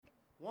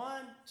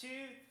1, 2,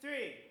 3.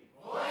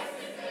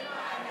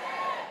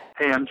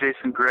 Hey, I'm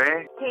Jason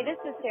Gray. Hey, this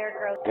is Sarah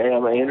Gross. Hey,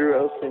 I'm Andrew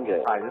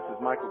Osinga. Hi, this is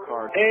Michael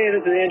Carr. Hey,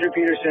 this is Andrew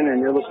Peterson, and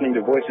you're listening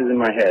to Voices in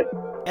My Head.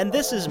 And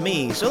this is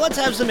me, so let's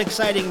have some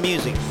exciting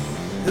music.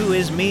 Who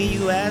is me,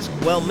 you ask?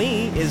 Well,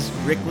 me is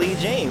Rick Lee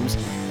James,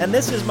 and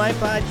this is my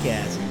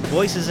podcast,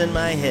 Voices in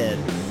My Head.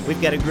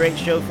 We've got a great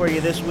show for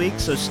you this week,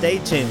 so stay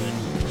tuned.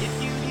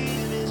 If you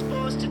hear this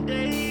voice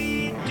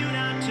today, do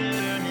not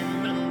turn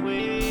and run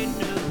away,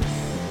 no.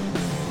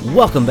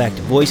 Welcome back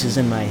to Voices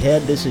in My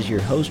Head. This is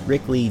your host,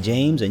 Rick Lee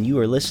James, and you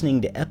are listening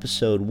to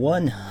episode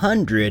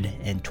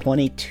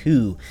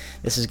 122.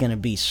 This is going to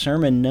be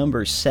sermon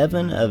number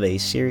 7 of a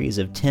series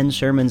of 10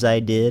 sermons I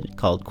did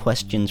called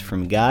Questions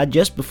from God.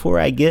 Just before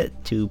I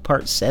get to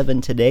part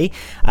 7 today,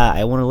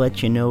 I want to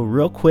let you know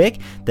real quick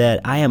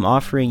that I am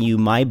offering you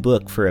my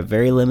book for a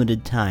very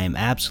limited time,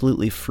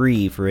 absolutely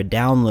free for a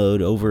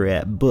download over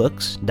at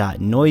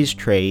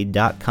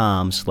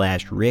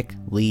books.noisetrade.com/Rick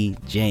Lee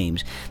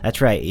James.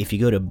 That's right. If you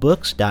go to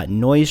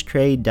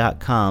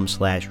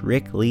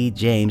books.noisetrade.com/Rick Lee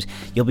James,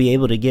 you'll be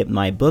able to get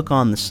my book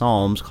on the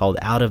Psalms called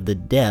Out of the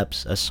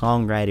Depths, A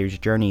Songwriter's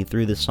Journey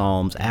Through the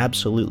Psalms,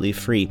 absolutely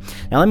free.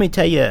 Now let me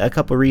tell you a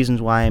couple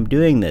reasons why I'm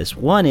doing this.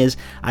 One is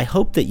I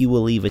hope that you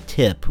will leave a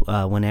tip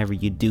whenever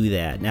you do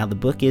that. Now the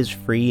book is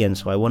free, and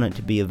so I want it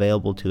to be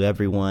available to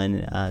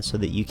everyone so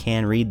that you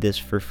can read this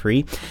for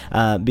free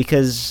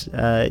because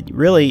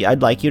really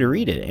I'd like you to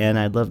read it, and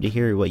I'd love to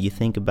hear what you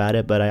think about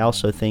it, but I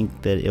also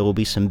think that it will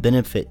be some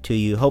benefit to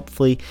you,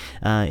 hopefully,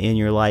 in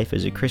your life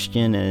as a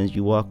Christian and as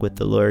you walk with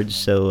the Lord.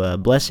 So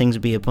blessings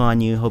be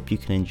upon you. Hope you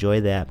can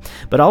enjoy that.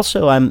 But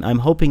also, I'm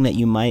hoping that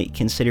you might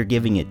consider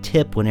giving a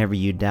tip whenever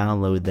you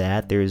download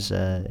that. There's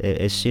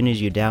as soon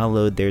as you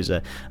download, there's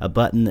a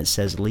button that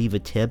says leave a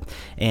tip,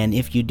 and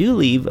if you do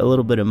leave a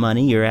little bit of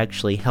money, you're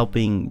actually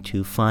helping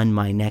to fund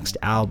my next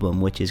album,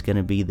 which is going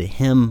to be the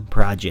Hymn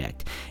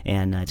Project,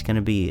 and it's going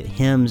to be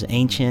hymns,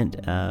 ancient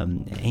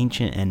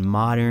and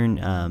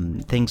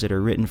modern, things that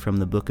are written from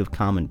the Book of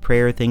Common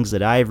Prayer, things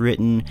that I've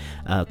written,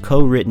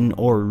 co-written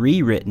or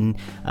rewritten,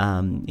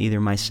 either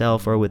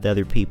myself or with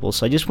other people.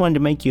 So I just wanted to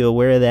make you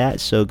aware of that.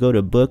 So go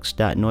to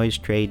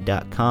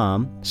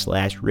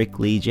books.noisetrade.com/Rick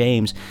Lee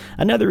James.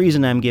 Another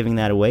reason I'm giving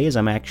that away is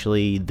I'm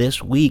actually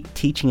this week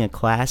teaching a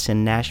class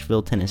in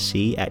Nashville,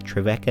 Tennessee at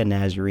Trevecca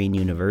Nazarene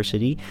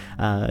University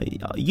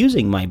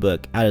using my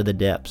book, Out of the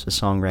Depths, A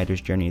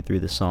Songwriter's Journey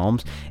Through the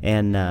Psalms.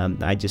 And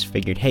I just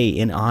figured, hey,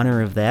 in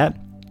honor of that,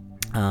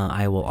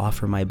 I will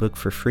offer my book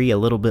for free a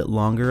little bit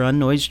longer on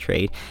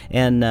NoiseTrade,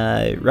 and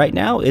right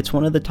now it's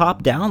one of the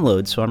top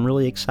downloads, so I'm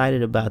really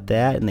excited about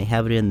that, and they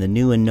have it in the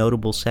new and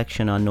notable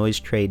section on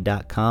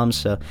noisetrade.com,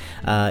 so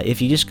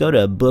if you just go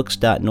to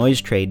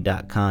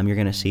books.noisetrade.com, you're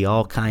going to see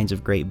all kinds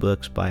of great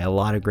books by a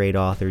lot of great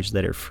authors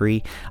that are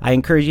free. I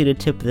encourage you to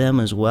tip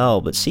them as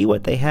well, but see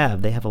what they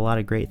have. They have a lot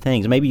of great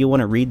things. Maybe you want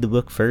to read the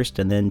book first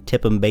and then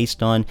tip them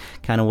based on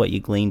kind of what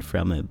you gleaned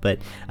from it, but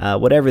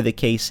whatever the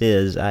case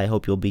is, I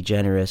hope you'll be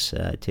generous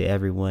to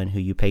everyone who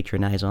you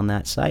patronize on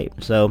that site.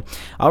 So,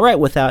 all right,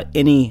 without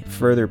any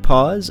further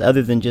pause,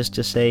 other than just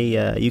to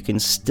say you can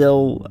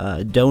still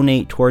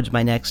donate towards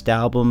my next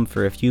album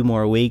for a few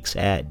more weeks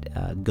at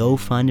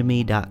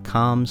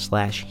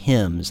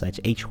gofundme.com/hymns. That's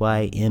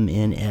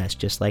HYMNS,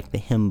 just like the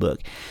hymn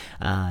book.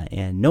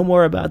 And no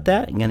more about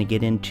that. I'm going to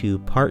get into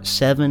part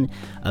 7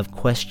 of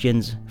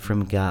Questions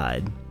from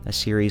God, a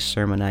series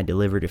sermon I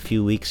delivered a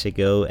few weeks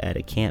ago at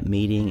a camp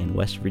meeting in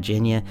West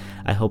Virginia.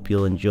 I hope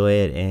you'll enjoy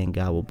it, and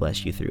God will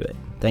bless you through it.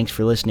 Thanks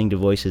for listening to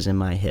Voices in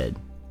My Head.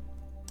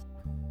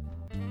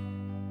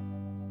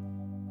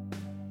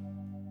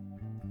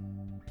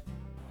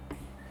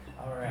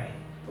 All right.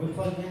 Are we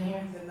plugged in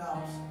here? The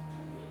knobs.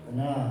 The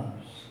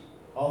knobs.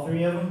 All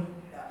 3 of them?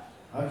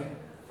 Yeah. Okay.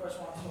 First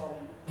one, sorry.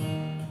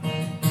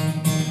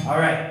 All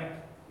right.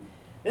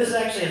 This is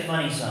actually a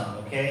funny song,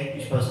 okay?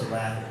 You're supposed to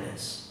laugh at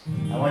this.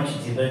 I want you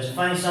to, but it's a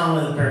funny song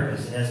with a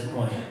purpose. It has a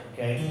point,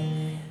 okay?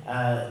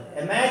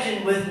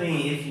 Imagine with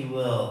me, if you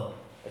will,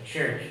 a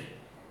church.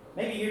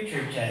 Maybe your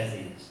church has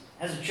these.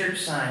 Has a church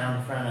sign on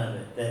the front of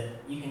it that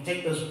you can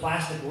take those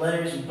plastic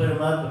letters and put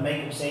them up and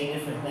make them say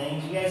different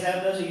things. You guys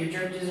have those at your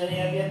churches, any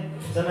of you?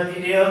 Some of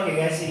you do?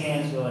 Okay, I see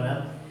hands going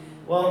up.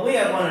 Well, we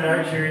have one at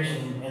our church,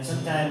 and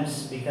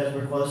sometimes because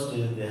we're close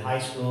to the high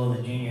school and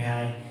the junior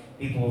high,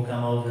 people will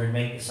come over and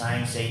make the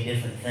sign say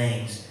different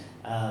things.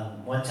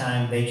 One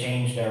time they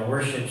changed our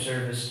worship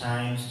service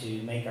times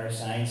to make our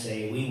sign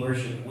say, "We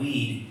worship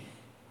weed."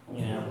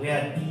 You know, we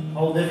had a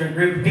whole different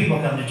group of people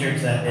come to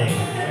church that day.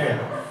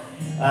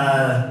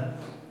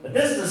 But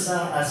this is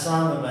a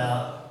song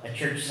about a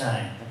church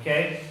sign,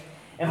 okay?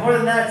 And more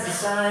than that, it's a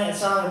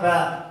song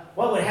about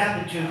what would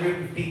happen to a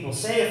group of people.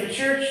 Say if a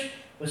church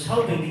was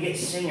hoping to get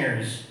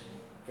singers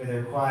for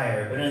their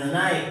choir, but in the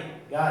night,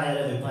 God had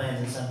other plans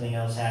and something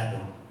else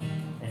happened.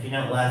 If you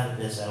don't laugh at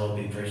this, I will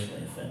be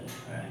personally offended.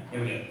 All right,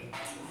 here we go.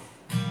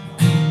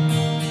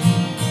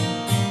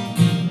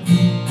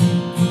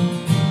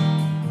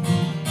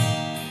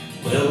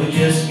 Well, we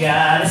just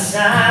got a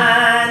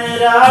sign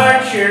at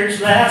our church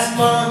last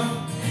month.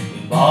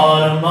 We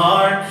bought a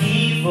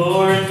marquee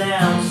for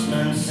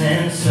announcements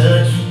and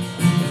such.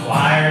 The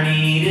choir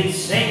needed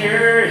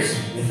singers.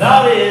 We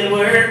thought it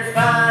worked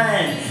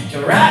fine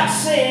to write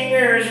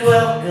singers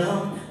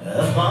welcome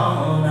up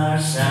on our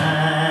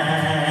sign.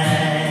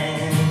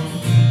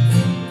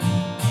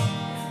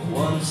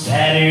 One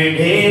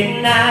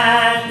Saturday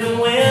night the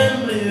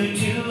wind blew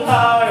too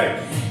hard,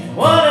 and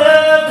one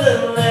of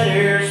the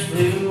letters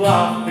flew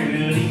off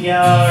through the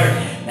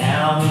yard.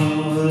 Now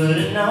who would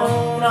have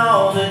known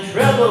all the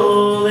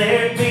trouble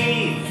there'd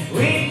be?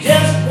 We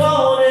just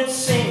wanted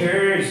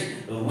singers,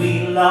 but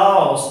we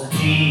lost the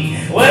G.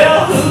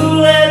 Well,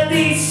 who let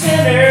these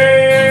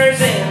sinners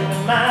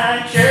into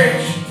my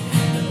church?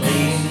 The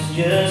place is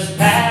just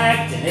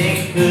packed and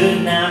it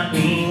could not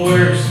be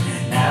worse.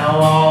 Now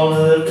all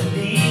of the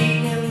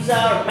deacons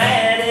are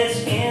mad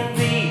as can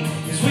be,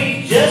 'cause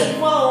we just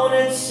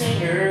wanted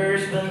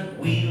singers, but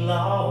we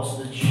lost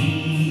the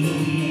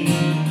G.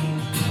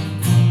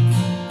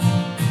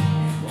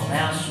 Well,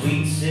 now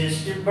sweet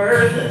Sister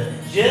Bertha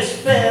just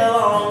fell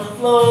on the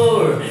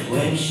floor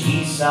when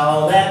she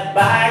saw that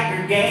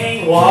biker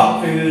gang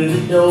walk through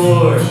the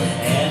door.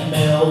 And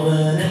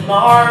Melvin and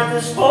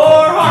Martha's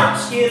poor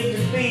hearts skipped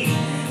a beat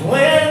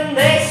when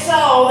they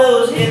saw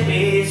those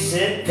hippies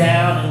sit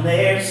down in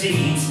their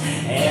seats.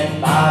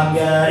 And Bob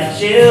got a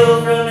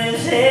chill from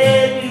his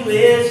head to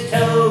his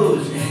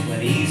toes when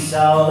he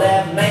saw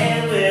that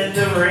man with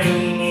the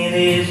ring in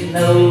his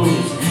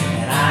nose.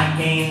 And I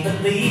can't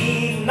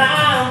believe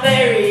my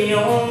very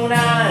own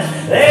eyes.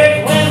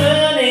 There's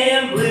women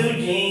in blue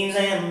jeans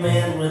and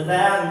men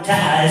without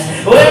ties.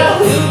 Well,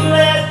 who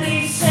let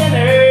these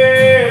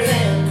sinners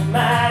into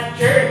my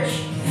church?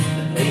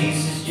 The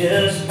place is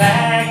just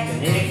packed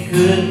and it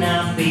could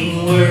not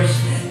be worse.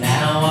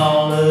 Now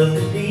all of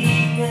the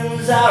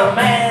deacons are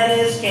mad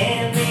as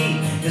can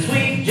be, 'cause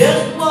we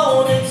just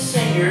wanted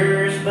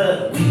singers,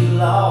 but we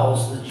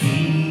lost the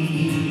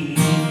G.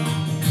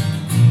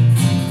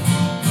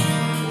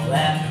 Well,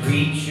 that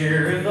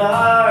preacher of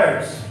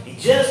ours, he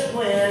just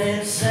went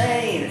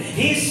insane.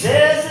 He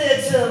says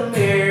it's a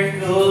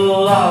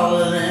miracle all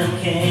of them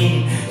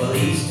came. Well,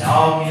 he's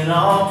talking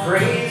all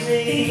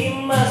crazy, he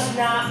must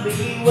not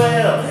be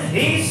well.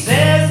 He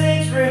says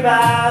it's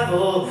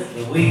revival,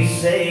 but we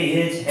say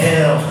it's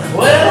hell.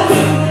 Well,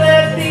 who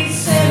let these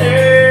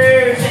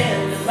sinners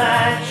into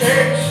my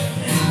church?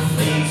 The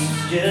place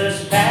is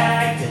just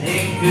packed and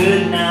it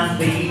could not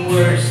be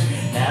worse.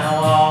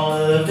 Now all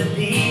of the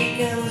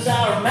deacons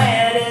are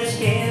mad as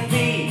can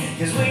be,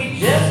 'cause we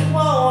just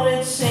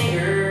wanted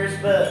singers,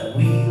 but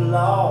we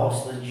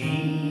lost the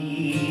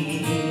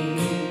G.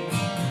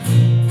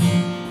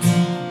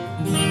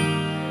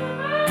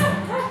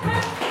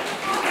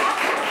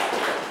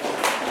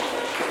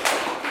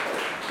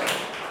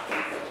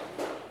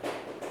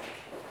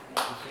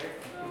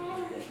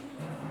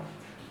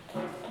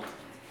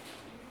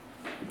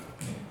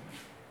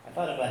 I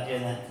thought about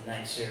doing that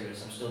tonight's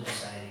service. I'm still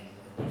deciding.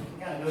 But it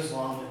kind of goes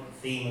along with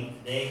the theme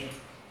of today.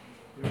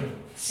 It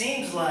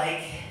seems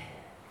like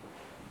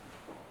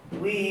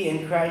we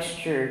in Christ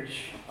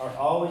Church are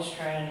always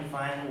trying to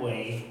find a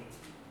way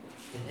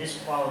to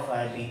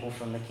disqualify people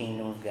from the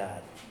kingdom of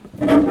God.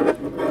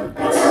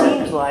 It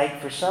seems like,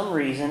 for some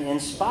reason, in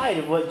spite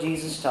of what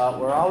Jesus taught,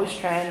 we're always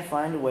trying to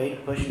find a way to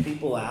push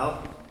people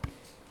out,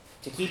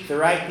 to keep the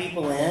right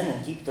people in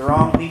and keep the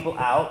wrong people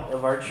out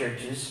of our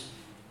churches.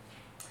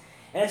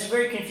 And it's a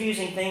very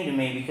confusing thing to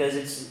me because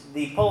it's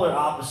the polar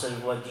opposite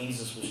of what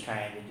Jesus was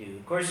trying to do.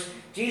 Of course,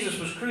 Jesus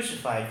was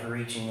crucified for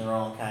reaching the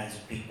wrong kinds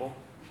of people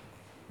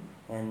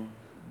and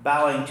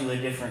bowing to a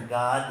different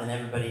God than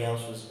everybody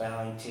else was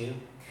bowing to.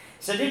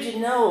 So did you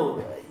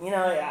know,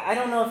 I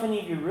don't know if any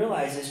of you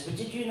realize this, but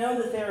did you know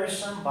that there are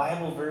some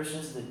Bible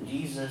verses that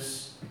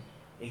Jesus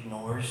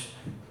ignores?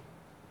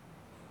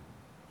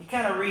 He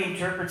kind of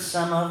reinterprets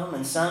some of them,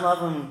 and some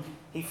of them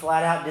he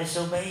flat out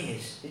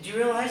disobeys. Did you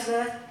realize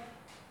that?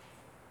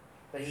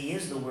 But he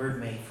is the Word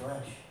made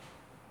flesh.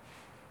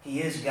 He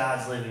is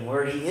God's living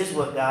Word. He is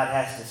what God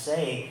has to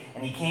say,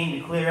 and he came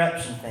to clear up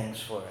some things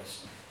for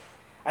us.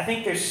 I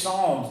think there's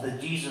Psalms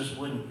that Jesus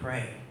wouldn't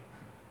pray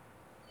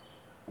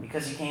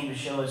because he came to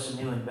show us a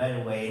new and better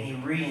way, and he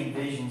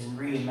re-envisions and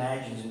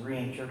reimagines and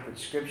reinterprets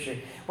Scripture.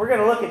 We're going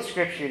to look at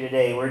Scripture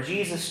today where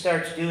Jesus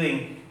starts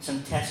doing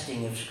some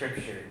testing of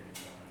Scripture.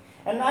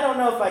 And I don't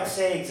know if I'd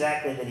say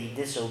exactly that he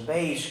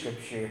disobeys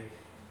Scripture,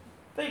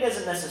 but he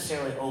doesn't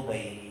necessarily obey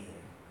it either.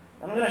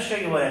 I'm going to show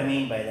you what I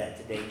mean by that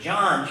today.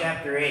 John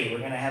chapter 8, we're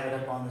going to have it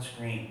up on the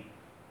screen.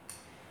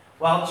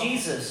 While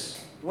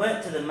Jesus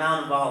went to the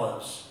Mount of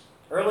Olives,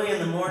 early in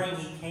the morning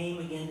he came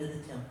again to the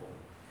temple.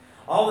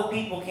 All the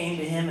people came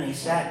to him, and he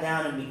sat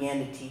down and began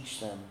to teach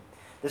them.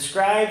 The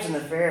scribes and the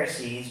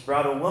Pharisees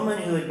brought a woman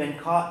who had been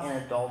caught in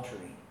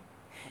adultery.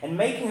 And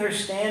making her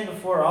stand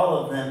before all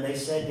of them, they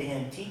said to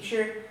him,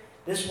 "Teacher,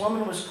 this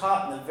woman was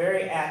caught in the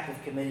very act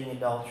of committing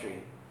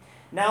adultery.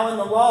 Now in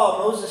the law,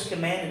 Moses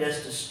commanded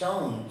us to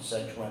stone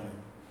such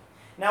women.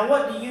 Now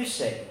what do you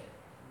say?"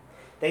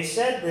 They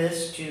said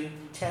this to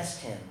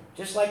test him,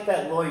 just like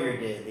that lawyer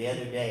did the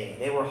other day.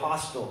 They were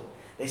hostile.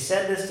 They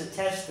said this to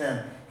test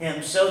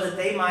him so that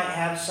they might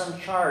have some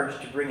charge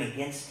to bring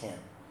against him.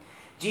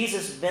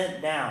 Jesus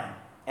bent down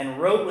and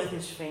wrote with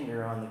his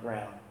finger on the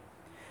ground.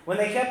 When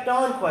they kept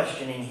on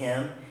questioning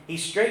him, he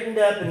straightened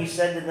up and he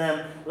said to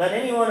them, "Let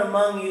anyone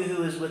among you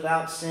who is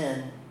without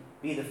sin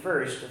be the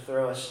first to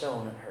throw a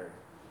stone at her."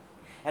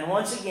 And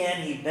once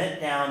again he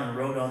bent down and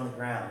wrote on the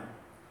ground.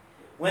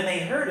 When they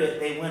heard it,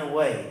 they went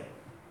away,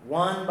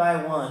 one by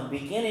one,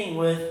 beginning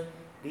with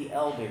the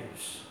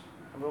elders.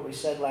 Remember what we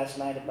said last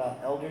night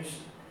about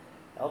elders?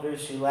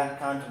 Elders who lack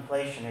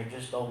contemplation are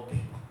just old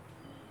people.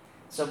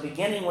 So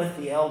beginning with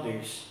the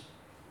elders,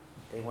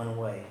 they went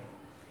away.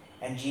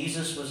 And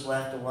Jesus was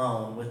left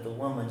alone with the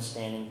woman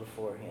standing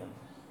before him.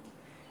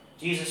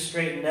 Jesus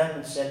straightened up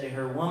and said to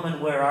her,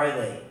 "Woman, where are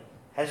they?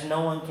 Has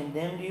no one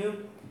condemned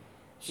you?"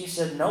 She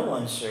said, "No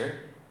one, sir."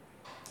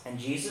 And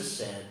Jesus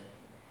said,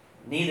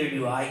 "Neither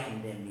do I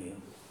condemn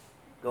you.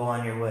 Go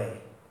on your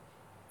way.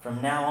 From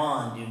now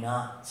on, do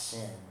not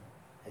sin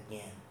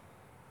again."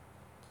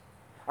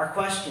 Our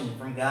question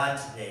from God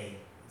today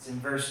is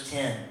in verse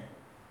 10.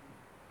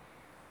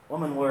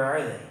 Woman, where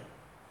are they?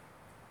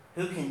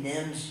 Who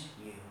condemns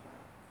you?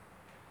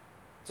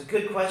 It's a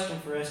good question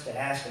for us to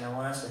ask, and I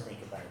want us to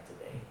think about it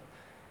today.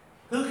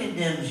 Who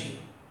condemns you?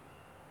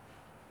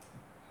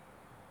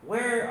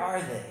 Where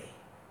are they?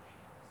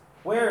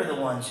 Where are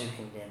the ones who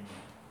condemn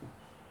you?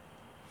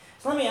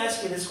 So let me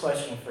ask you this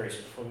question first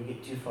before we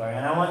get too far.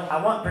 And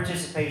I want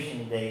participation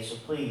today, so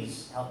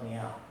please help me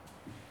out.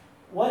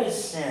 What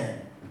is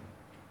sin?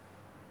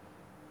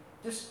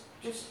 Just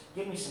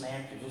give me some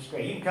answers. It's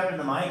great. You can come to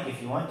the mic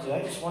if you want to.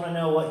 I just want to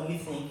know what you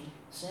think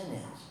sin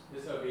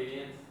is.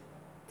 Disobedience.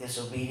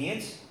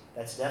 Disobedience.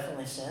 That's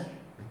definitely sin.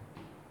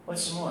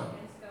 What's some more?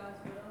 Against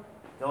God's will.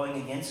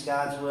 Going against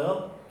God's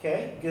will.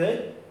 Okay,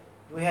 good.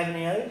 Do we have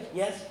any others?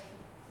 Yes?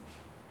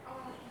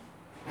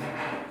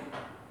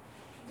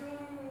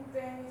 Doing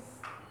things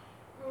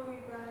really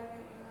bad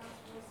that you're not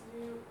supposed to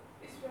do,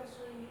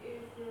 especially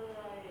if you're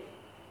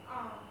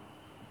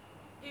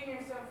getting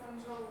yourself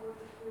in trouble with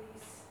the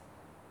police.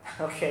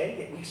 Okay,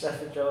 getting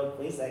yourself in trouble,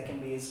 please. That can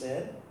be a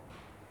sin.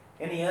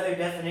 Any other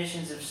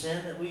definitions of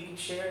sin that we could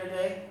share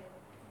today?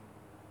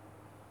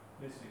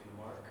 Missing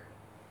the mark.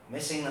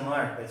 Missing the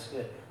mark. That's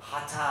good.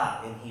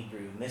 Hata in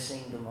Hebrew.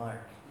 Missing the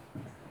mark.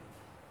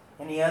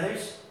 Any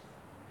others?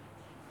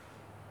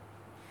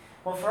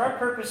 Well, for our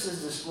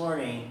purposes this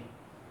morning,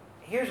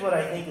 here's what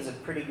I think is a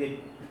pretty good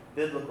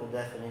biblical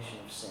definition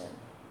of sin.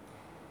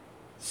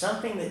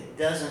 Something that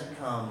doesn't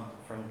come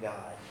from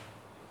God.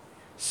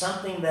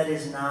 Something that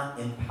is not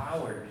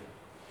empowered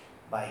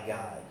by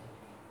God.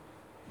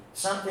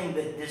 Something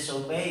that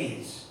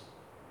disobeys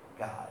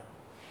God.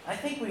 I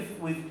think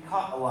we've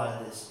caught a lot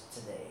of this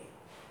today.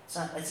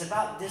 It's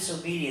about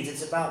disobedience.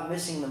 It's about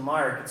missing the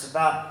mark. It's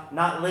about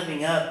not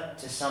living up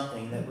to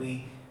something that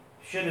we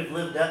should have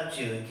lived up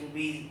to. It can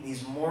be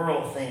these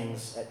moral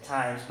things at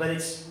times, but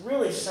it's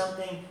really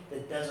something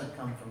that doesn't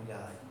come from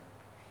God.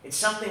 It's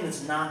something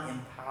that's not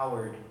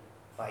empowered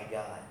by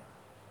God.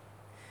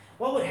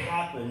 What would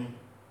happen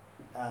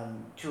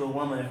to a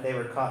woman if they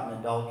were caught in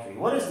adultery?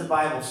 What does the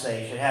Bible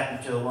say should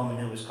happen to a woman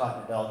who was caught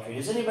in adultery?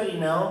 Does anybody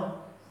know?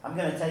 I'm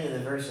going to tell you the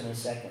verse in a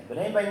second. But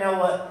anybody know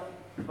what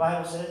the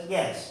Bible says?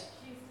 Yes.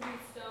 She used to be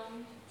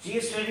stoned. She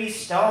used to be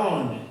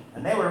stoned.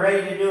 And they were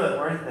ready to do it,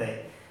 weren't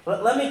they?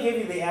 But let me give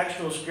you the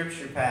actual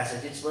scripture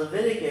passage. It's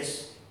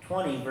Leviticus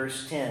 20,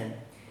 verse 10.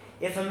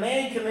 If a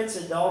man commits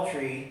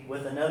adultery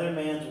with another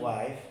man's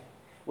wife,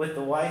 with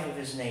the wife of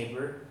his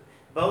neighbor,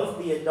 both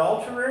the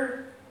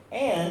adulterer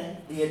and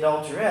the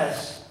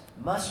adulteress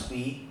must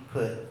be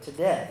put to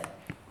death.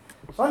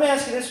 So let me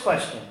ask you this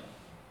question.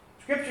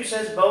 Scripture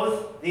says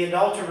both the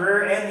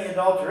adulterer and the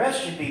adulteress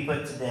should be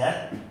put to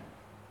death.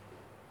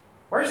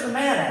 Where's the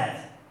man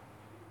at?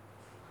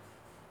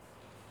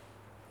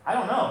 I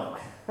don't know.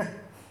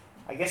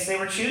 I guess they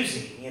were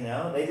choosy, you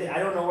know. I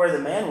don't know where the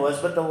man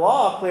was, but the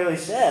law clearly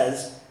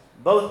says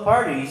both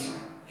parties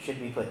should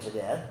be put to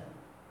death,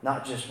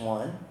 not just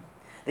one.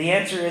 The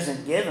answer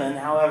isn't given.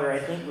 However, I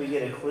think we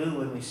get a clue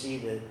when we see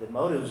the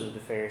motives of the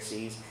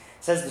Pharisees.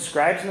 It says the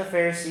scribes and the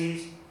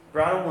Pharisees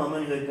brought a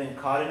woman who had been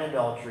caught in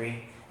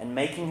adultery, and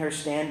making her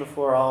stand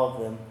before all of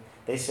them,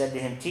 they said to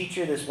him,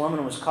 "Teacher, this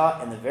woman was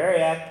caught in the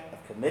very act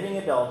of committing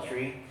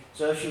adultery."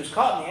 So if she was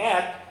caught in the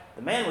act,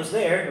 the man was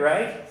there,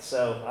 right?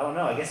 So, I don't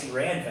know, I guess he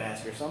ran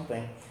fast or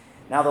something.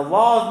 Now, the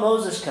law of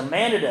Moses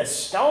commanded us,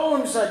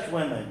 stone such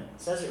women.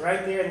 It says it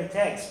right there in the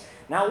text.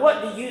 Now,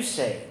 what do you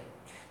say?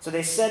 So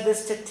they said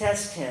this to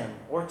test him,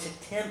 or to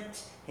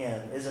tempt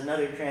him is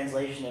another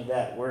translation of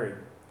that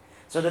word,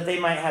 so that they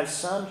might have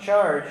some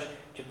charge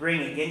to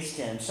bring against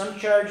him. Some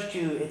charge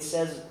to, it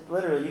says,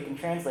 literally, you can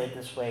translate it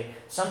this way,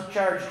 some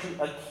charge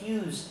to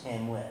accuse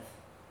him with.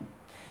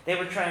 They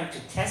were trying to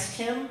test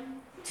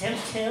him,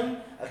 tempt him,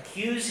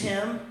 accuse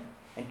him,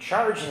 and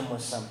charge him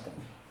with something.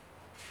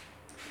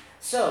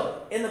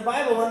 So, in the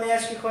Bible, let me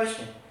ask you a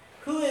question.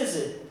 Who is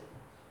it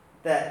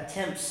that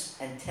tempts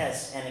and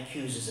tests and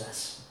accuses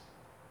us?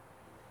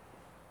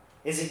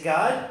 Is it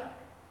God?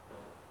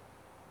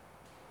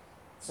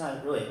 It's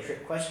not really a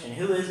trick question.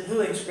 Who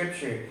in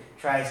Scripture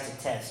tries to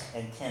test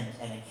and tempt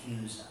and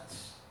accuse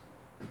us?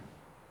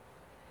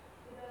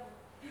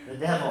 The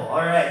devil. All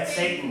right,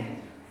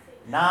 Satan.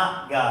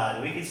 Not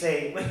God. We could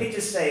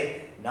just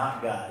say,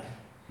 not God.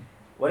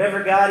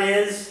 Whatever God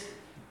is,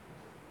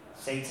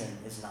 Satan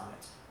is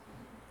not.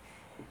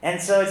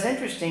 And so it's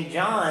interesting,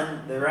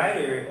 John, the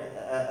writer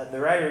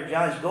of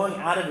John, is going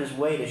out of his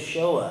way to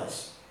show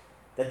us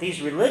that these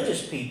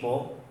religious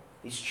people,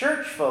 these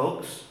church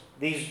folks,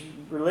 these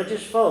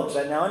religious folks,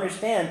 and now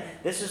understand,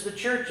 this is the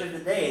church of the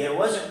day. There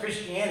wasn't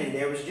Christianity.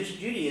 There was just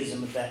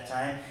Judaism at that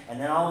time. And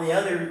then all the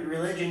other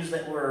religions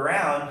that were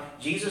around,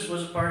 Jesus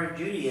was a part of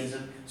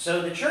Judaism.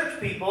 So the church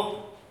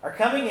people are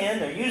coming in.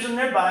 They're using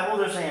their Bible.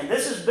 They're saying,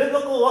 this is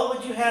biblical. What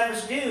would you have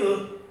us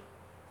do?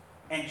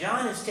 And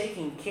John is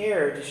taking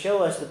care to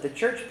show us that the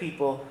church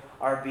people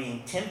are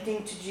being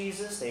tempting to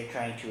Jesus. They are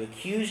trying to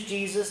accuse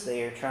Jesus.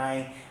 They are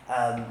trying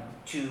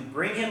to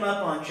bring him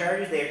up on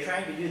charges. They are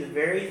trying to do the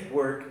very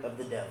work of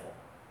the devil.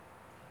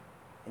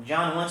 And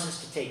John wants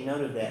us to take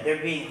note of that.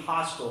 They're being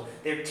hostile.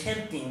 They're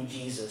tempting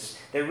Jesus.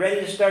 They're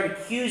ready to start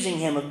accusing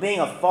him of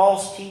being a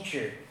false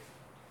teacher.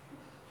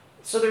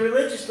 So the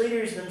religious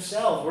leaders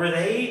themselves, were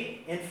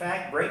they, in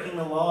fact, breaking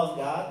the law of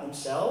God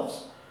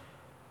themselves?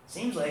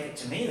 Seems like it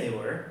to me they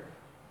were.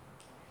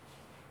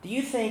 Do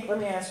you think, let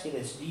me ask you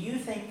this, do you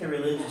think the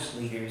religious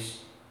leaders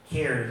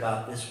cared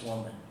about this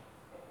woman?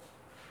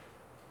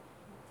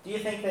 Do you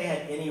think they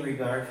had any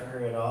regard for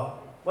her at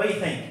all? What do you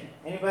think?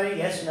 Anybody?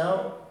 Yes,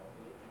 no?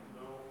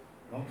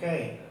 No.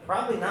 Okay,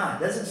 probably not.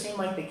 Doesn't seem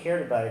like they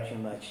cared about her too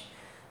much.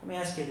 Let me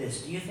ask you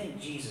this, do you think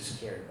Jesus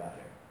cared about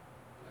her?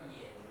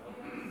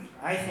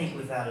 I think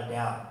without a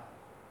doubt,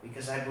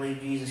 because I believe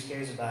Jesus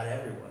cares about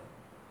everyone.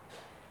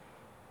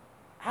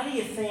 How do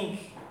you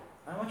think,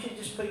 I want you to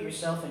just put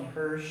yourself in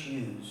her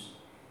shoes.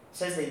 It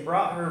says they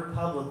brought her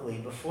publicly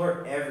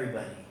before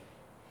everybody.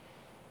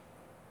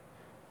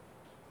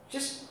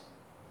 Just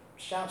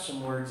shout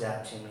some words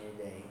out to me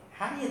today.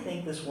 How do you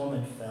think this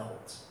woman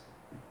felt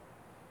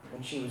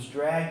when she was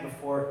dragged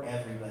before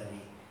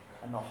everybody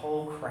and the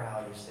whole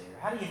crowd is there?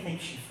 How do you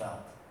think she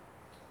felt?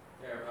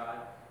 Terrified.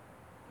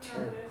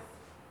 Nervous.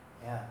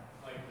 Yeah,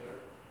 Like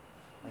dirt.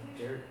 like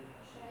dirt.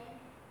 Shame.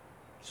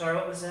 Sorry,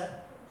 what was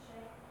that?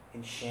 Shame.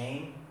 In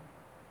shame?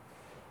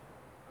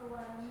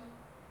 Alone.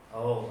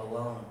 Oh,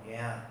 alone,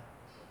 yeah.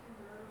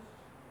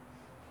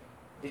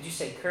 Did you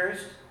say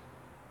cursed?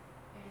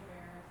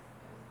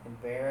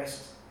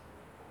 Embarrassed?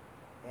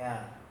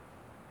 Yeah.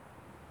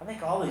 I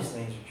think all these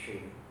things are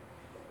true.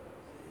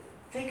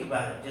 Think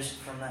about it just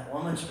from that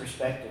woman's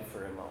perspective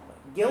for a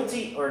moment.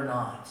 Guilty or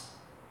not,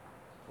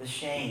 the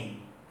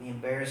shame, the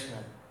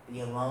embarrassment, the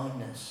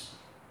aloneness,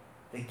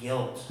 the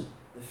guilt,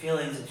 the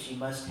feelings that she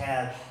must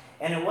have.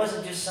 And it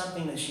wasn't just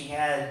something that she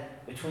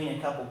had between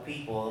a couple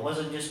people. It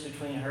wasn't just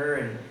between her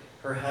and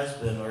her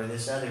husband or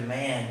this other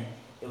man.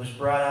 It was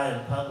brought out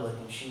in public,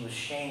 and she was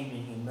shamed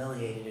and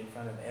humiliated in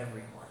front of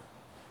everyone.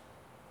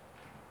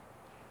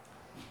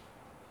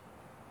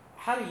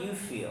 How do you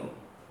feel?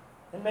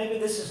 And maybe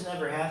this has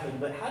never happened,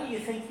 but how do you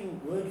think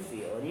you would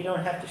feel? And you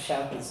don't have to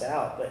shout this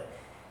out, but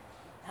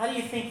how do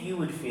you think you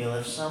would feel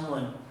if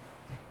someone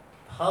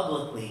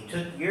publicly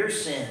took your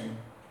sin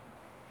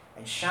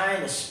and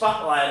shined a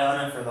spotlight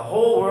on it for the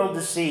whole world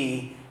to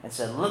see and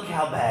said, look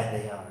how bad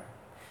they are?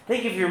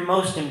 Think of your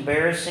most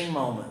embarrassing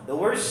moment, the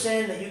worst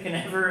sin that you can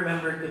ever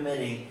remember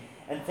committing,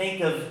 and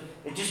think of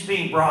it just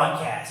being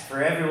broadcast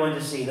for everyone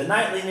to see. The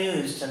nightly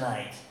news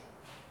tonight.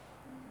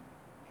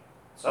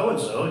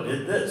 So-and-so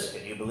did this.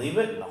 Can you believe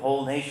it? And the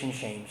whole nation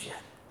shames you.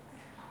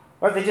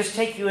 Or if they just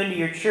take you into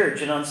your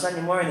church and on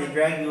Sunday morning they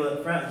drag you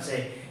up front and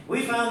say,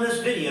 we found this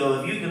video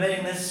of you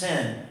committing this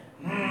sin.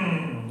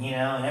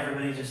 And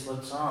everybody just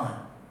looks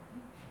on.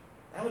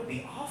 That would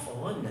be awful,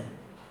 wouldn't it?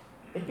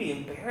 It'd be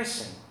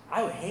embarrassing.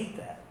 I would hate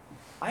that.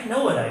 I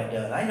know what I've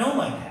done. I know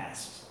my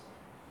past.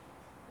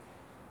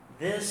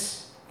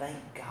 This, thank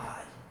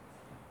God,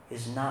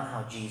 is not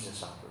how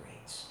Jesus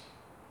operates.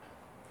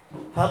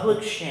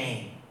 Public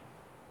shame,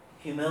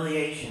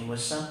 humiliation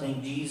was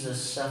something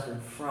Jesus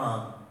suffered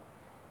from,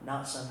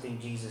 not something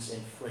Jesus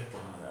inflicted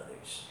on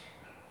others.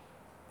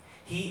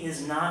 He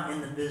is not in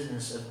the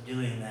business of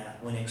doing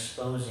that when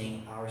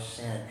exposing our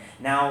sin.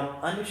 Now,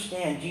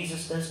 understand,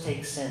 Jesus does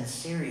take sin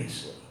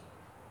seriously,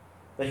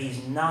 but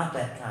he's not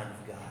that kind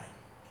of God.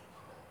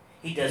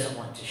 He doesn't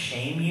want to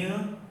shame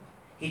you.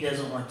 He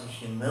doesn't want to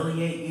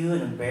humiliate you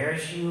and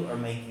embarrass you or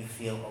make you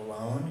feel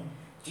alone.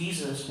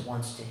 Jesus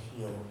wants to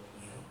heal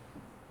you.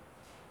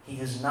 He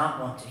does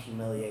not want to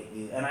humiliate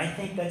you. And I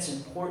think that's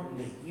important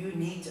that you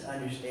need to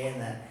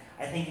understand that.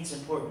 I think it's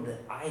important that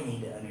I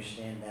need to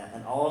understand that.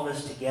 And all of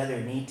us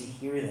together need to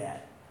hear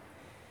that.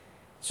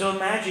 So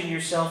imagine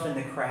yourself in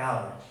the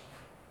crowd.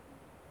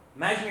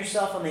 Imagine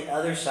yourself on the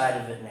other side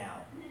of it now.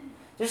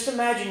 Just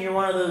imagine you're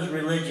one of those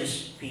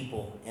religious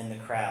people in the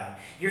crowd.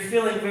 You're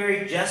feeling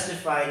very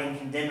justified in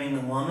condemning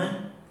the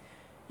woman.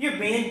 You're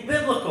being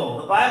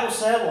biblical. The Bible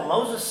said, well,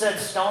 Moses said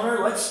stone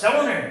her, let's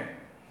stone her.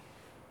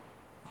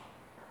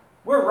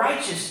 We're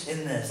righteous in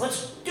this.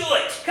 Let's do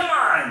it. Come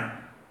on.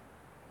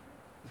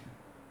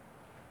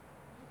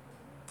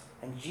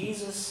 And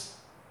Jesus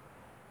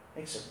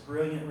makes a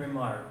brilliant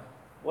remark.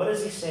 What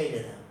does he say to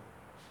them?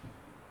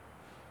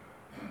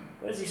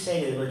 What does he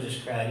say to the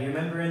religious crowd? Do you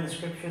remember in the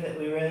scripture that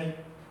we read?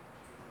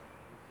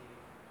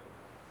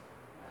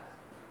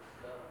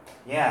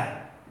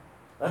 Yeah.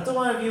 Let the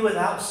one of you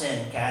without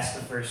sin cast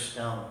the first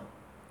stone.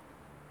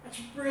 That's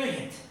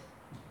brilliant.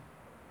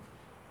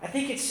 I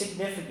think it's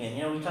significant.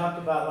 We talked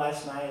about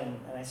last night, and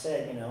I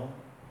said,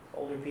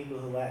 older people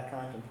who lack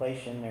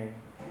contemplation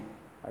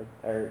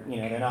are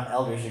they're not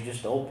elders, they're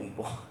just old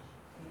people.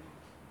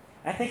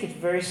 I think it's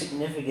very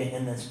significant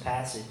in this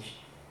passage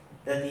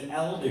that the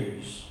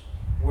elders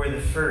were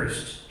the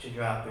first to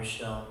drop their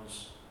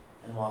stones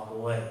and walk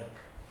away.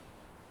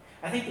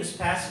 I think this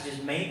passage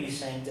is maybe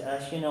saying to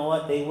us, you know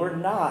what, they were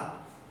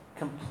not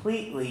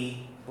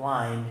completely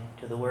blind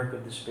to the work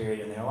of the Spirit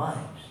in their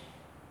lives.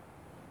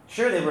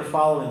 Sure, they were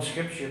following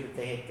Scripture, but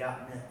they had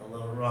gotten it a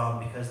little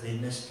wrong because they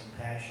missed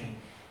compassion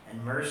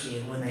and mercy.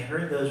 And when they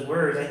heard those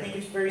words, I think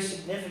it's very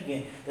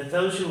significant that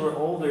those who were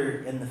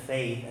older in the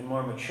faith and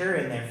more mature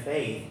in their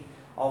faith,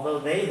 although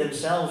they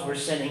themselves were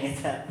sinning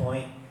at that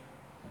point,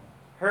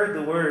 heard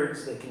the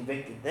words that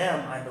convicted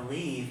them, I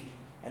believe,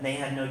 and they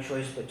had no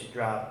choice but to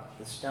drop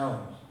the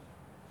stones.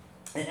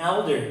 An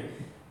elder,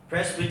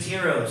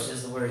 presbyteros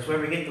is the word. It's where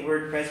we get the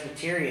word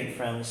Presbyterian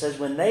from. It says,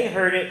 when they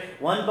heard it,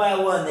 one by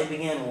one, they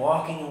began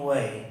walking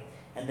away,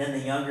 and then the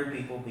younger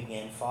people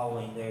began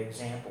following their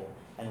example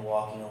and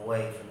walking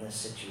away from this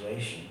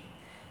situation.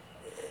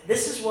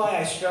 This is why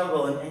I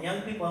struggle, and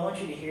young people, I want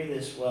you to hear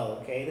this well,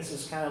 okay? This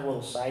is kind of a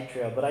little side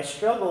trail, but I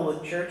struggle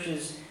with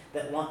churches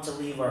that want to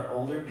leave our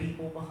older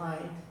people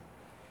behind.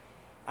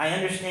 I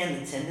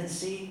understand the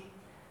tendency,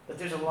 but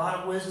there's a lot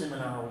of wisdom in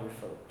our older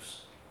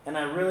folks. And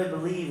I really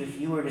believe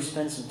if you were to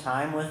spend some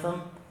time with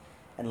them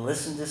and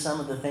listen to some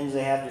of the things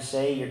they have to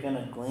say, you're going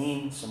to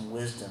glean some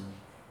wisdom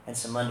and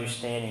some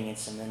understanding and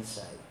some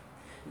insight.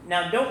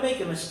 Now, don't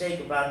make a mistake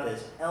about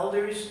this.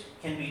 Elders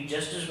can be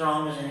just as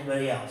wrong as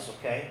anybody else,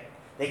 okay?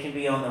 They can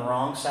be on the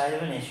wrong side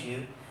of an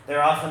issue.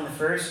 They're often the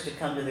first to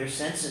come to their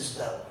senses,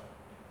 though.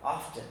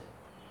 Often.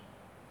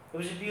 It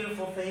was a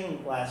beautiful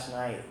thing last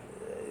night.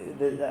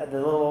 The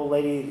little old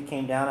lady that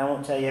came down, I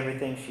won't tell you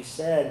everything she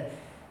said,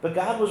 but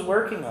God was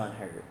working on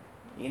her,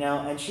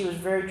 and she was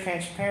very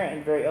transparent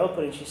and very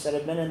open, and she said,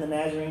 I've been in the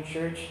Nazarene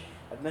church,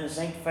 I've been a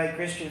sanctified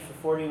Christian for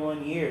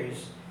 41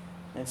 years,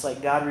 and it's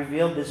like God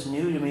revealed this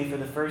new to me for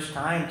the first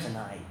time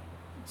tonight,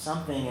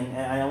 something, and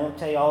I won't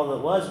tell you all that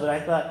it was, but I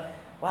thought,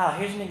 wow,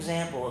 here's an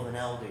example of an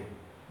elder,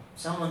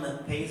 someone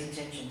that pays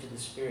attention to the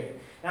Spirit.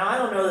 Now, I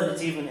don't know that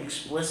it's even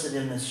explicit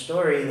in this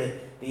story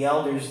that the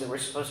elders that were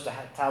supposed to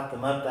tout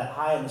them up that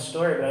high in the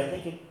story, but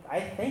I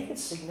think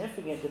it's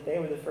significant that they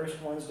were the first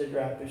ones to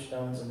drop their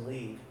stones and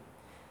leave.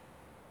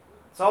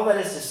 So all that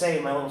is to say,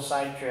 my little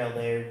side trail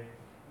there,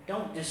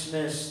 don't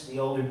dismiss the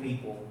older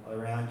people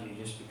around you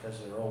just because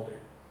they're older.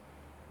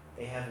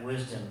 They have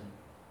wisdom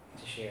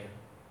to share.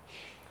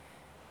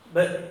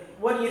 But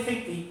what do you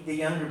think the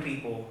younger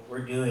people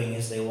were doing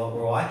as they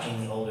were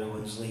watching the older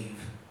ones leave?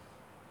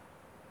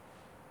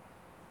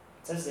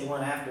 It says they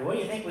went after. What do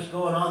you think was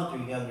going on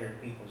through younger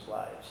people's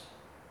lives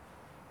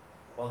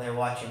while they're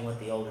watching what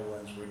the older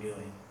ones were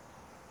doing?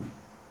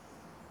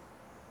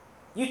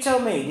 You tell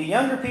me, do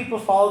younger people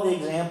follow the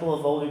example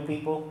of older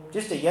people?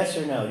 Just a yes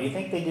or no. Do you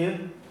think they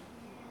do?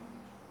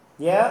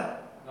 Yeah?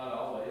 Not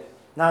always.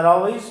 Not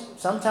always?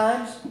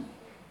 Sometimes?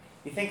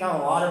 You think on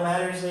a lot of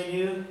matters they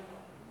do?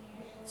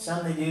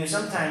 Some they do.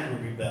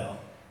 Sometimes we rebel.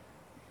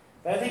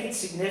 But I think it's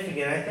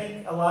significant. I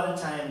think a lot of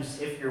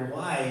times, if you're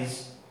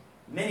wise,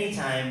 many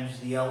times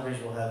the elders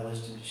will have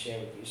wisdom to share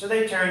with you. So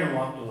they turned and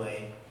walked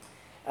away.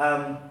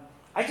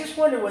 I just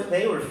wonder what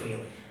they were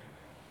feeling.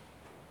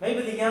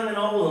 Maybe the young and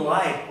old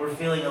alike were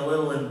feeling a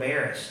little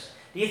embarrassed.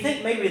 Do you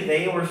think maybe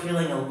they were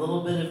feeling a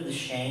little bit of the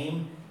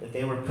shame that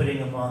they were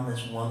putting upon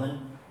this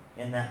woman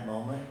in that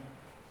moment?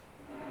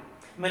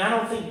 I mean, I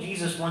don't think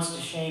Jesus wants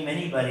to shame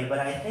anybody, but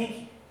I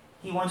think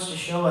he wants to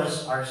show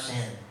us our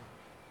sin.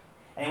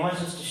 And he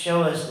wants us to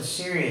show us the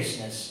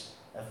seriousness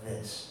of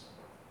this.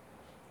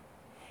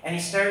 And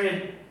he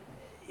started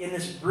in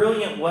this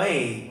brilliant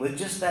way with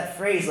just that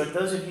phrase, let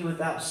those of you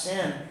without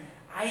sin.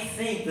 I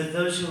think that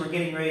those who were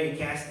getting ready to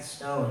cast the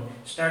stone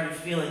started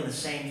feeling the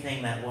same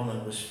thing that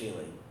woman was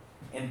feeling.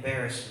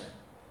 Embarrassment.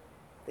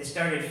 They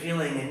started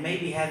feeling and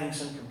maybe having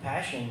some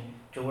compassion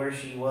to where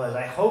she was.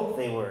 I hope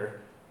they were.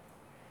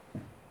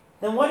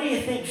 Then what do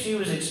you think she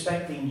was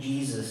expecting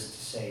Jesus to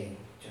say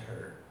to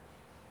her?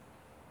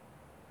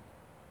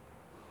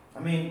 I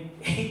mean,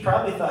 he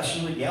probably thought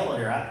she would yell at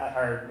her,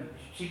 or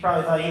she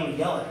probably thought he would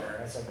yell at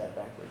her. I said that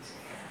backwards.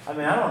 I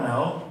mean, I don't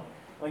know.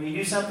 When you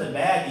do something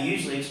bad, you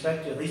usually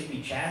expect to at least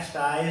be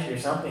chastised or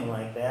something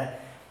like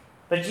that.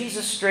 But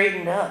Jesus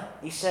straightened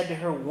up. He said to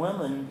her,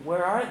 woman,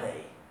 where are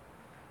they?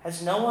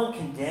 Has no one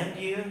condemned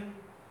you?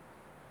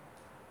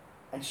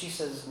 And she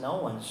says, no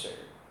one, sir.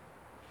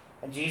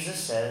 And Jesus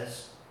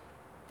says,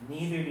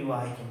 neither do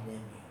I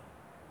condemn you.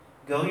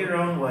 Go your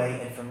own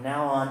way, and from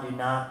now on do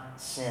not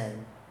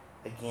sin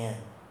again.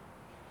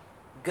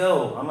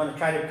 Go. I'm going to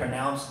try to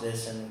pronounce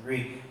this in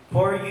Greek.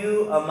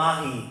 Poru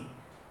amahi.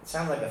 It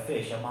sounds like a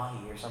fish,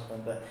 amahi or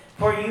something, but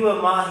poru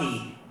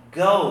amahi.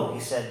 Go, he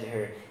said to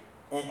her.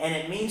 And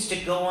it means to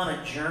go on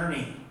a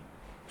journey,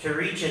 to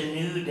reach a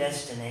new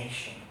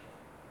destination.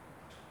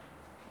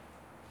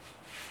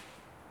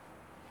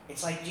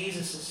 It's like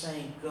Jesus is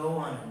saying, go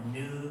on a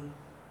new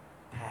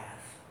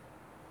path.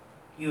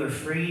 You are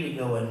free to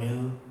go a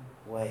new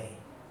way.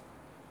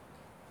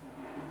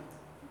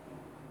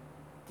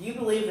 Do you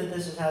believe that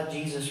this is how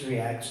Jesus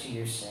reacts to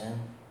your sin?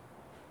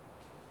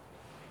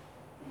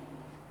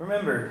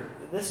 Remember,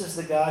 this is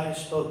the God who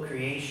spoke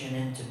creation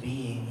into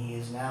being. He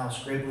is now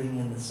scribbling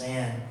in the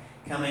sand,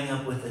 coming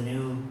up with a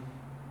new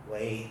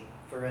way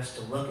for us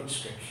to look at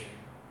Scripture.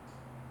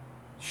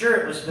 Sure,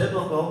 it was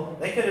biblical.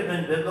 They could have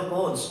been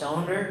biblical and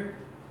stoned her,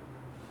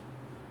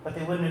 but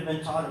they wouldn't have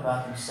been taught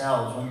about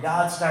themselves. When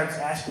God starts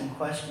asking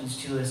questions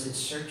to us, it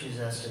searches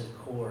us to the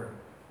core.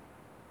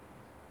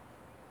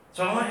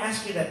 So I want to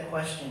ask you that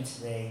question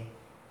today.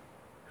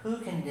 Who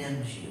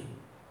condemns you?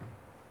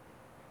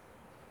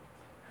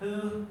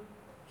 Who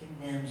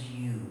condemns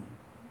you?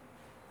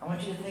 I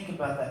want you to think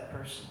about that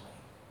personally.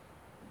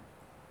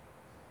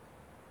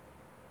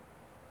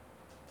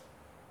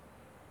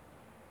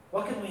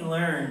 What can we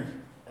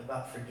learn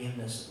about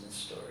forgiveness in this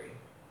story?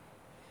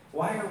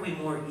 Why are we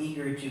more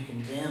eager to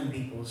condemn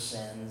people's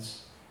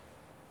sins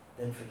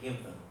than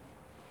forgive them?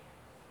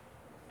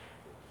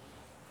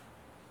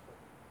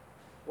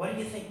 What do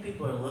you think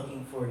people are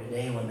looking for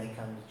today when they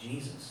come to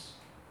Jesus?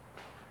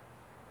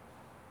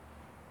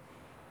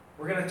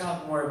 We're going to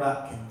talk more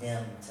about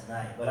condemn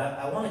tonight, but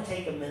I want to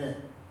take a minute,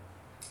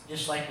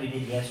 just like we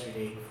did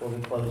yesterday before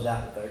we close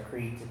out with our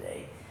creed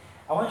today.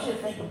 I want you to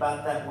think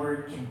about that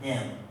word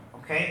condemn,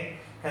 okay?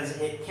 Because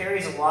it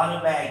carries a lot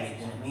of baggage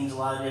and it means a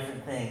lot of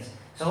different things.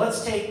 So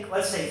let's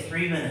say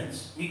 3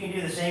 minutes. You can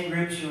do the same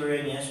groups you were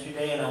in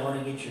yesterday, and I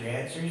want to get your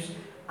answers.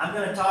 I'm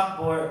going to talk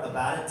more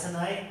about it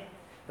tonight,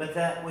 but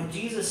that when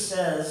Jesus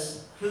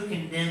says, who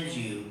condemns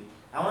you,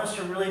 I want us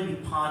to really be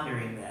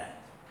pondering that.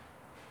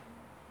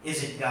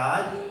 Is it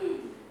God?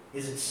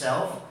 Is it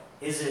self?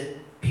 Is it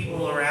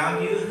people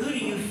around you? Who do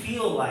you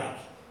feel like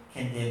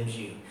condemns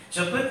you?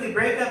 So quickly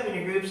break up in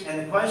your groups,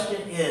 and the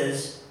question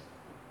is,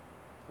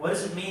 what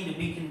does it mean to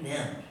be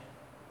condemned?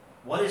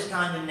 What is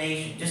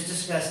condemnation? Just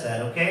discuss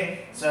that,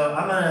 okay? So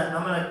I'm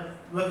gonna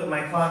look at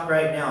my clock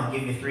right now and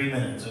give you 3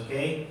 minutes,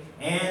 okay?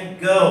 And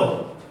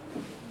go.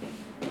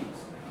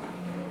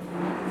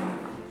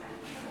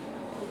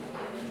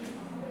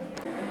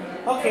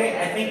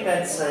 Okay, I think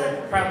that's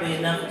probably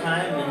enough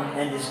time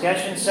and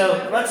discussion.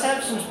 So let's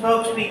have some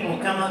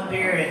spokespeople come up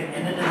here and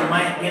into the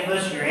mic give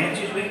us your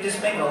answers. We can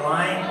just make a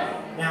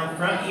line down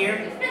front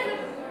here.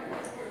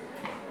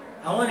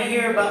 I want to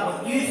hear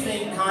about what you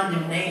think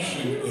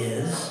condemnation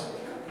is,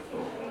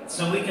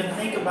 so we can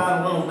think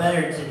about a little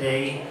better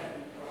today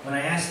when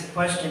I ask the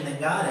question that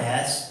God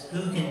asks,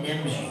 who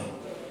condemns you?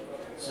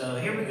 So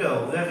here we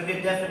go. We have a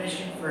good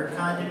definition for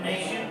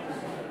condemnation.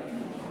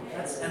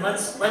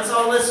 Let's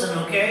all listen,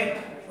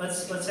 okay?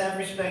 Let's have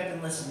respect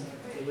and listen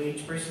to what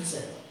each person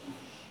says.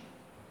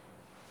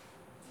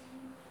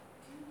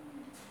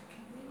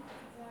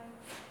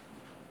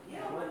 Yeah,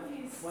 what do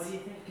you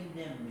think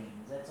condemn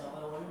means? That's all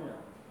I want to know.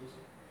 Just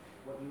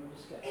what you were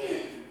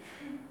discussing.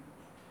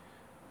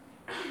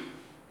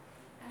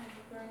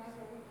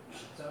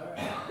 It's all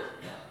right.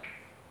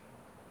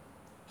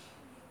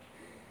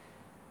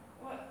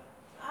 What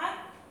I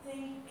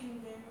think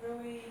condemn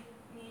really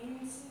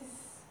means is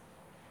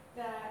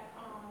that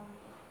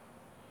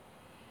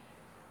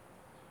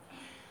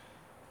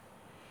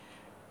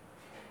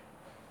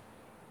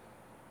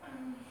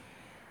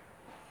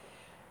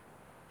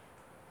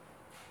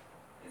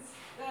it's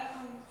that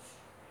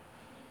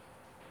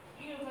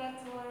you're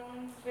left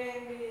alone,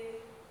 offended,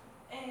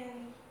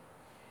 and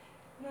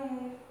no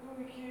one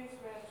really cares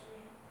about you.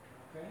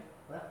 Okay.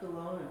 Left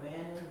alone,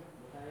 abandoned,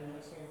 without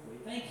anyone caring for you.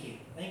 Thank you.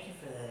 Thank you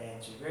for that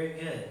answer. Very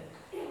good.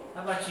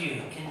 How about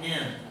you?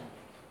 Condemned.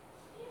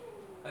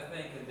 I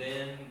think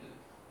condemned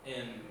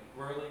in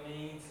worldly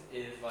means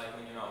is like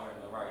when you're not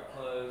wearing the right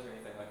clothes or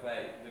anything like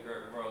that. The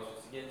world's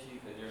just against you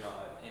because you're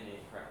not in any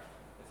crowd.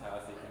 That's how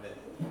I see condemned.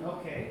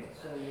 Okay,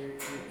 so you're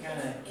kind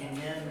of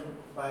condemned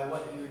by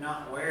what you're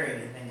not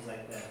wearing and things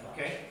like that.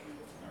 Okay.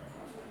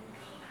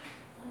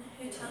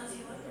 Who tells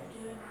you what you're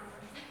doing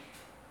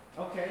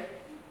wrong? Okay.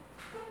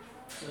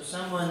 So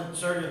someone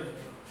sort of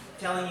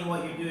telling you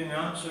what you're doing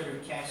wrong, sort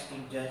of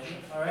casting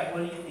judgment. All right, what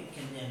do you think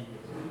condemned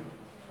is?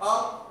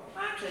 Well,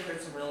 I actually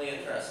heard some really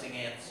interesting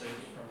answers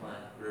from my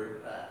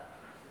group.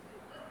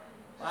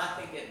 What I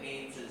think it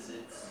means is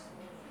it's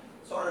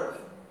sort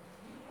of,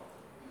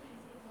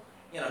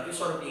 just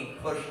sort of being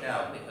pushed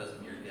out because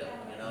of your guilt,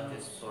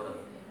 just sort of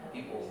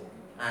people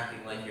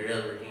acting like you're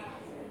irredeemable.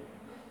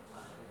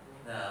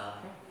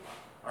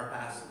 Our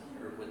pastor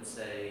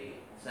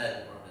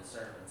said in one of his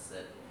sermons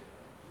that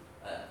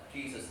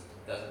Jesus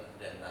doesn't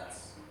condemn,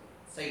 that's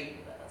Satan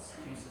does.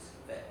 Jesus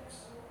convicts,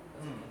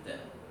 doesn't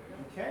condemn.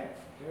 Okay,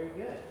 very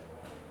good.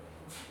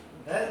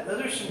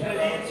 Those are some good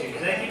answers.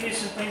 Does that give you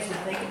some things to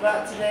think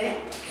about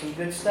today? Some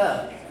good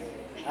stuff.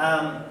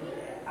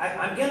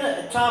 I'm going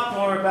to talk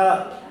more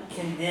about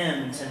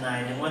condemn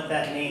tonight and what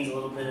that means a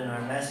little bit in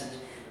our message.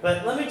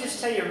 But let me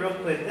just tell you real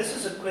quick, this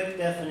is a quick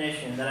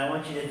definition that I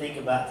want you to think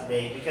about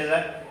today, because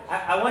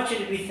I want you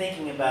to be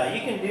thinking about it.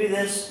 You can do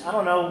this, I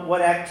don't know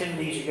what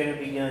activities you're going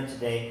to be doing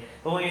today,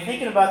 but when you're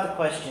thinking about the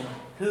question,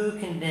 who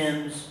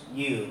condemns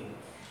you?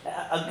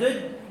 A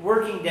good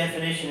working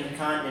definition of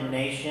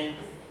condemnation,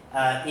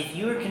 if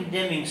you are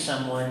condemning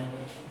someone,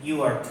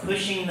 you are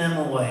pushing them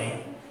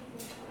away.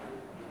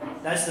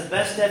 That's the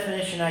best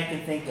definition I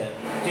can think of.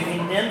 To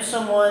condemn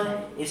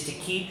someone is to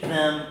keep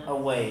them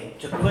away,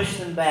 to push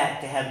them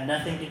back, to have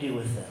nothing to do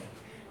with them,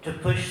 to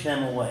push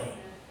them away.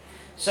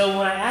 So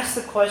when I ask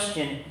the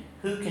question,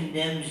 who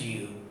condemns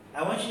you,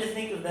 I want you to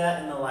think of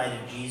that in the light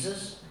of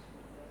Jesus.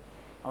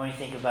 I want you to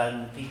think about it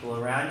in the people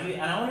around you.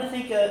 And I want you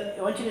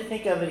to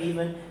think of it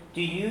even,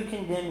 do you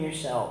condemn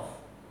yourself?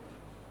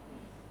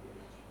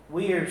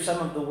 We are some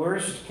of the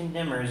worst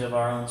condemners of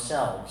our own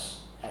selves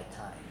at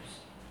times.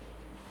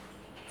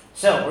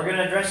 So, we're going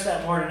to address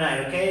that more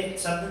tonight, okay?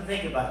 Something to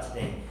think about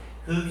today.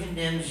 Who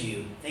condemns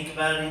you? Think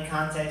about it in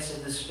context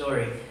of the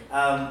story.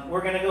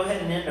 We're going to go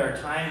ahead and end our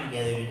time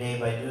together today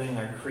by doing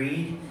our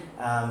creed.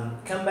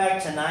 Come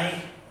back tonight.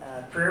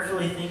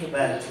 Prayerfully think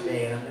about it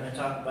today, and I'm going to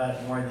talk about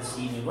it more this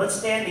evening. Let's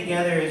stand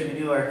together as we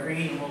do our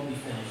creed, and we'll be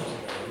finished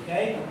today,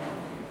 okay?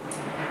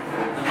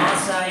 The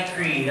Maasai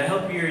Creed. I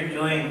hope you're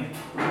enjoying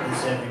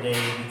this every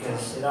day,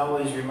 because it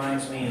always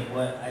reminds me of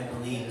what I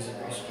believe as a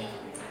Christian.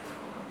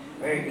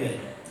 Very good.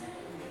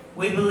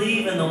 We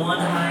believe in the one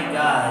high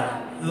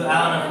God, who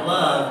out of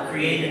love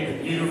created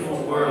the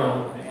beautiful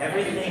world,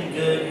 everything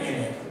good in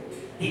it.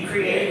 He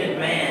created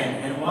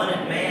man and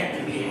wanted man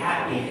to be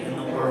happy in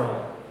the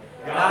world.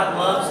 God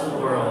loves the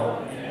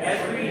world and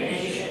every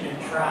nation and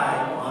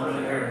tribe on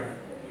the earth.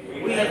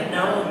 We have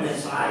known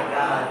this high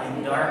God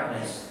in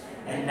darkness,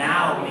 and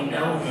now we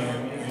know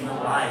him in the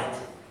light.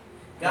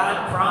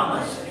 God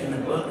promised in the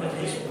book of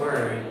his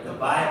word, the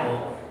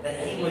Bible,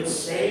 that he would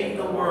save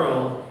the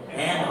world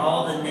and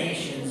all the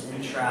nations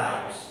and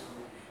tribes.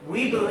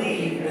 We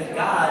believe that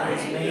God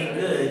has made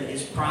good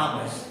his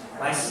promise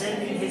by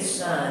sending his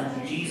Son,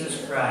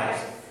 Jesus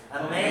Christ,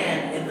 a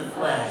man in the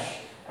flesh,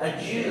 a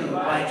Jew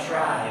by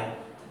tribe,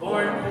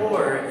 born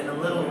poor in a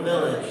little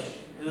village,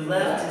 who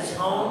left his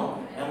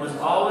home and was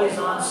always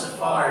on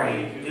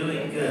safari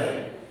doing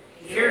good,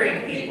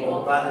 curing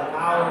people by the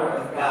power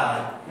of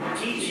God,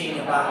 teaching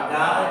about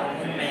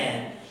God and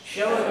man,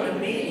 showing the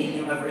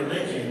meaning of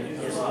religion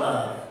is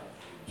love.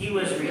 He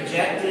was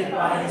rejected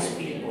by his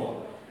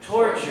people,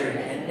 tortured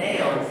and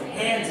nailed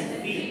hands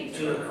and feet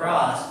to a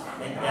cross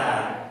and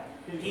died.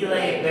 He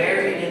lay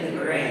buried in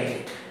the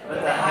grave,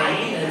 but the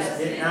hyenas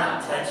did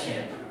not touch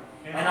him.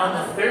 And on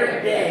the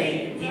third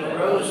day he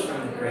rose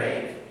from the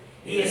grave.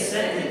 He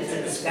ascended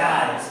to the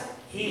skies.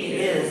 He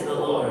is the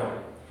Lord.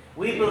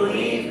 We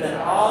believe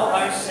that all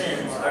our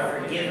sins are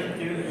forgiven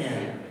through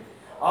him.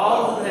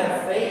 All who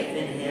have faith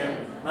in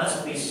him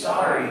must be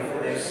sorry for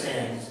their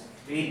sins,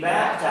 be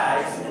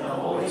baptized in the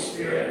Holy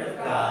Spirit of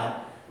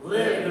God,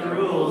 live the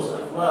rules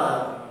of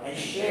love, and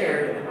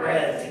share the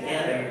bread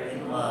together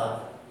in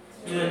love,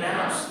 to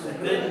announce the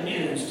good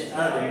news to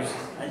others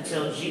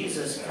until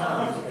Jesus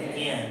comes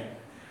again.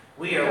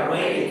 We are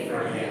waiting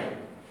for him.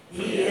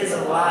 He is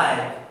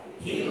alive.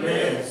 He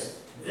lives.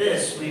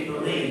 This we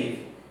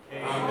believe.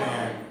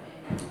 Amen.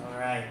 All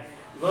right.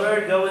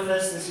 Lord, go with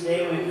us this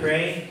day, we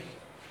pray.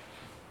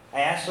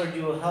 I ask, Lord,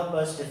 you will help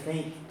us to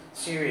think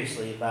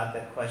seriously about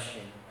that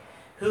question.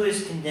 Who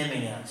is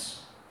condemning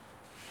us?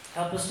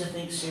 Help us to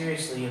think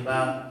seriously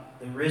about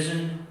the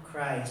risen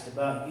Christ,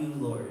 about you,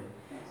 Lord.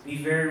 Be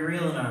very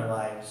real in our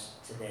lives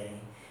today.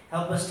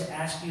 Help us to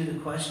ask you the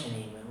question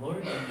even,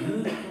 Lord, do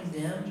you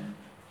condemn?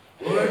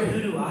 Lord,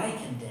 who do I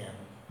condemn?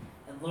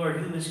 And Lord,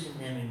 who is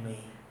condemning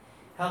me?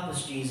 Help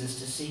us, Jesus,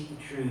 to seek the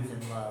truth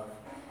in love.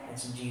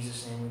 It's in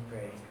Jesus' name we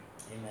pray.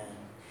 Amen.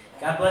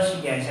 God bless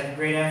you guys. Have a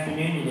great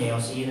afternoon today.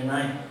 I'll see you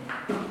tonight.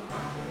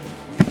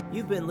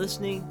 You've been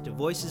listening to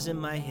Voices in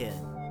My Head,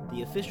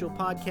 the official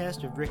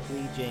podcast of Rick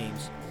Lee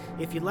James.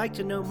 If you'd like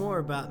to know more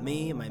about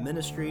me, my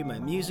ministry, my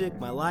music,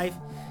 my life,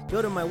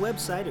 go to my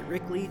website at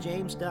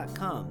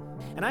rickleejames.com.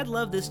 And I'd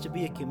love this to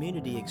be a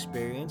community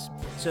experience,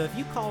 so if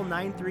you call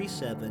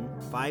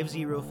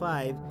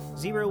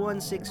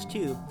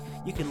 937-505-0162,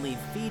 you can leave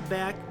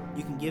feedback,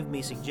 you can give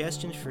me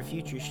suggestions for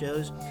future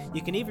shows,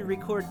 you can even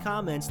record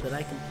comments that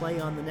I can play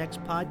on the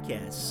next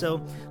podcast.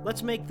 So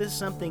let's make this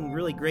something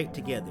really great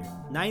together.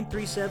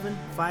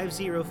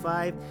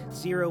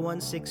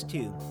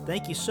 937-505-0162.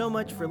 Thank you so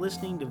much for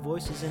listening to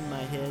Voices in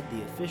My Head,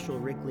 the official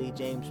Rick Lee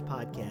James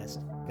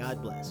podcast.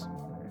 God bless.